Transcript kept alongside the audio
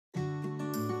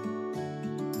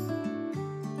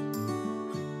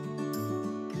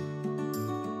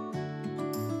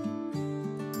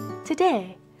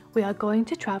Today we are going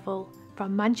to travel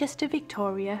from Manchester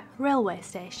Victoria railway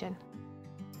station.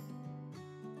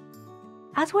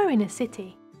 As we're in a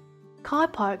city, car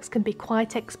parks can be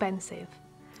quite expensive,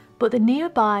 but the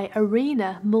nearby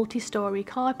Arena multi-storey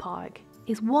car park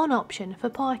is one option for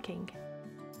parking.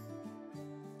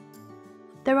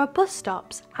 There are bus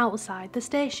stops outside the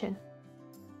station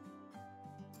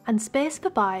and space for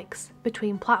bikes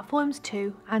between platforms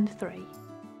 2 and 3.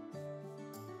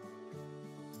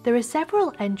 There are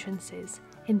several entrances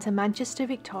into Manchester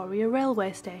Victoria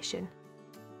railway station.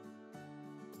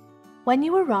 When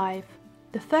you arrive,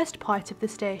 the first part of the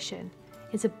station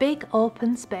is a big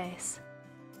open space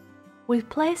with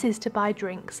places to buy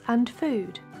drinks and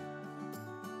food,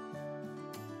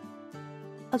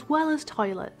 as well as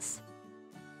toilets.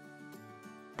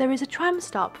 There is a tram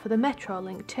stop for the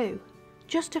Metrolink too,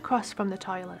 just across from the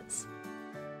toilets.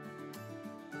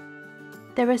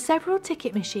 There are several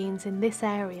ticket machines in this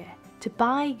area to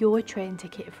buy your train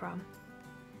ticket from.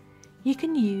 You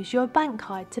can use your bank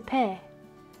card to pay,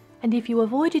 and if you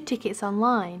avoided tickets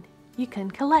online, you can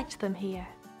collect them here.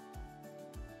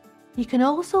 You can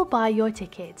also buy your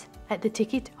ticket at the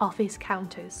ticket office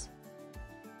counters.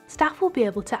 Staff will be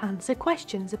able to answer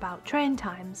questions about train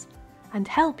times and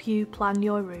help you plan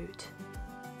your route.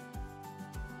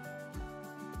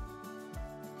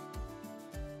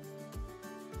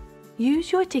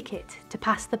 Use your ticket to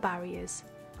pass the barriers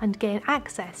and gain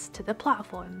access to the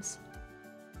platforms.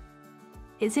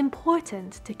 It's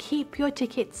important to keep your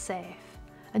tickets safe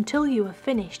until you have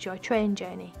finished your train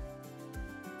journey.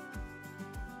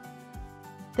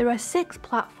 There are 6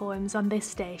 platforms on this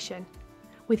station,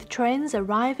 with trains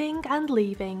arriving and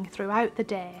leaving throughout the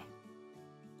day.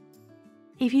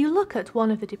 If you look at one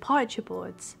of the departure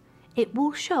boards, it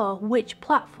will show which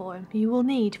platform you will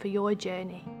need for your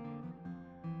journey.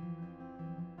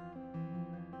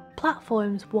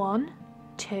 Platforms 1,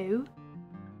 2,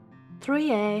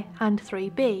 3A and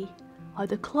 3B are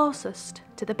the closest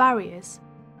to the barriers.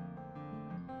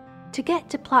 To get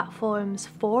to platforms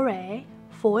 4A,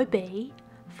 4B,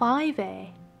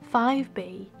 5A,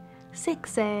 5B,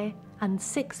 6A and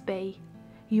 6B,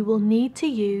 you will need to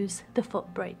use the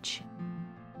footbridge.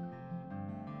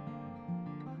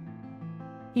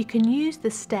 You can use the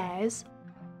stairs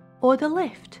or the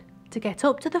lift to get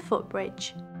up to the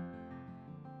footbridge,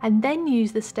 and then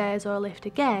use the stairs or lift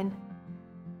again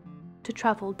to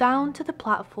travel down to the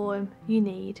platform you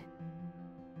need.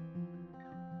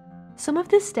 Some of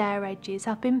the stair edges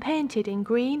have been painted in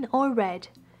green or red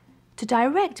to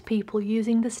direct people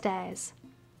using the stairs.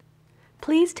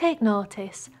 Please take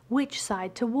notice which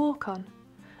side to walk on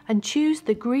and choose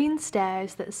the green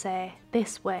stairs that say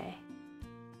 "this way."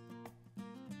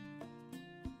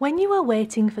 When you are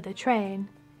waiting for the train,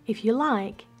 if you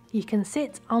like, you can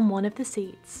sit on one of the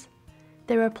seats.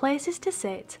 There are places to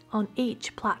sit on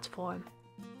each platform.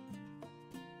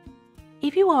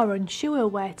 If you are unsure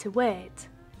where to wait,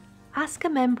 ask a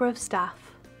member of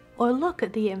staff or look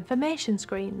at the information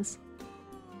screens.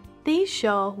 These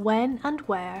show when and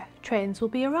where trains will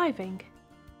be arriving.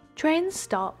 Trains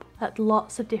stop at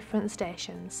lots of different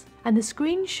stations, and the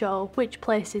screens show which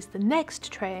places the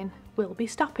next train will be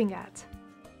stopping at.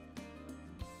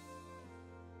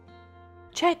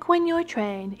 Check when your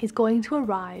train is going to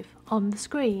arrive on the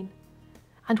screen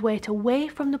and wait away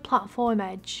from the platform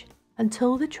edge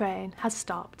until the train has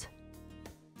stopped.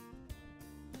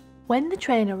 When the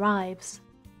train arrives,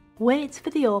 wait for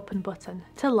the open button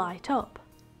to light up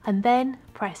and then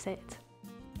press it.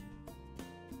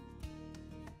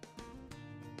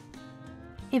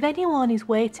 If anyone is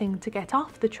waiting to get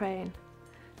off the train,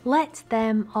 let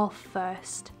them off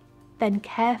first, then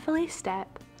carefully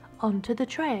step onto the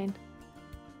train.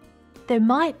 There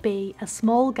might be a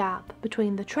small gap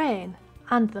between the train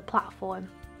and the platform.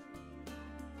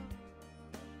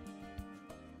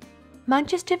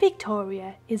 Manchester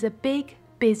Victoria is a big,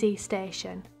 busy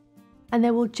station, and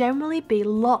there will generally be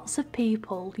lots of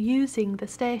people using the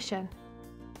station.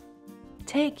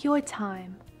 Take your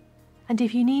time, and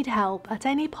if you need help at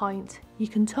any point, you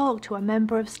can talk to a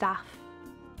member of staff.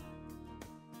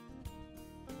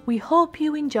 We hope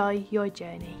you enjoy your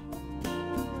journey.